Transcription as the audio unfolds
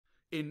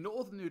In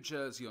northern New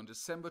Jersey on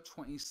December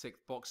 26th,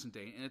 Boxing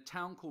Day, in a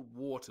town called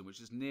Wharton,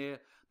 which is near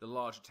the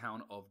larger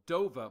town of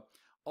Dover,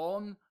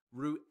 on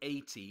Route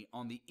 80,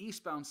 on the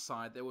eastbound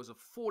side, there was a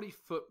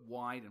 40-foot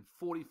wide and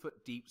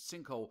 40-foot deep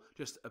sinkhole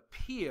just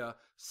appear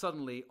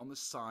suddenly on the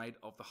side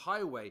of the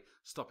highway,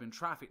 stopping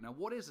traffic. Now,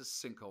 what is a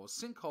sinkhole? A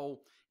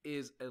sinkhole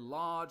is a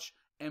large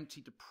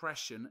empty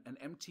depression, an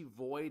empty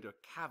void or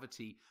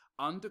cavity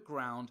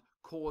underground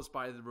caused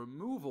by the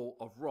removal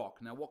of rock.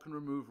 Now, what can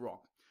remove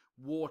rock?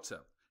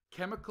 Water.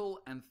 Chemical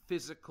and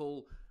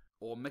physical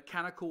or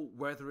mechanical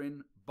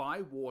weathering by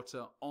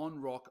water on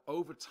rock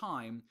over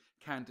time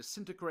can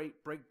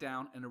disintegrate, break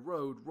down, and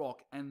erode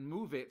rock and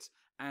move it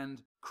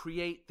and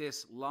create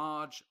this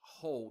large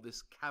hole,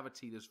 this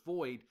cavity, this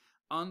void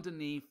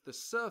underneath the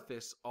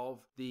surface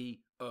of the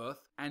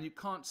earth, and you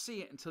can't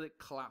see it until it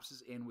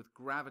collapses in with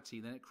gravity.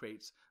 Then it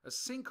creates a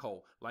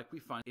sinkhole like we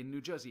find in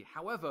New Jersey.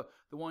 However,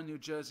 the one in New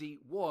Jersey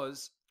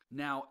was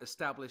now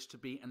established to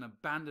be an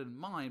abandoned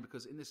mine,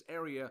 because in this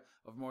area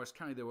of Morris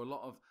County there were a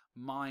lot of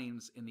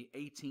mines in the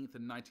 18th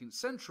and 19th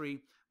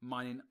century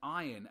mining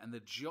iron, and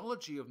the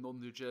geology of northern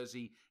New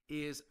Jersey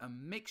is a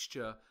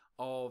mixture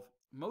of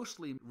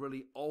mostly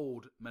really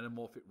old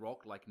metamorphic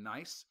rock like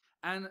gneiss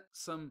and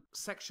some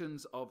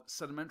sections of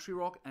sedimentary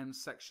rock and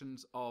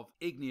sections of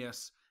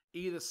igneous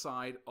either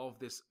side of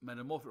this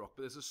metamorphic rock.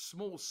 But there's a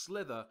small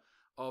slither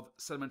of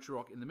sedimentary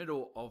rock in the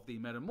middle of the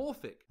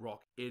metamorphic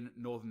rock in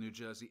northern New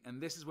Jersey,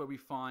 and this is where we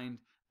find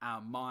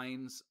our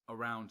mines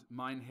around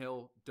Mine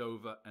Hill,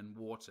 Dover, and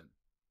Wharton.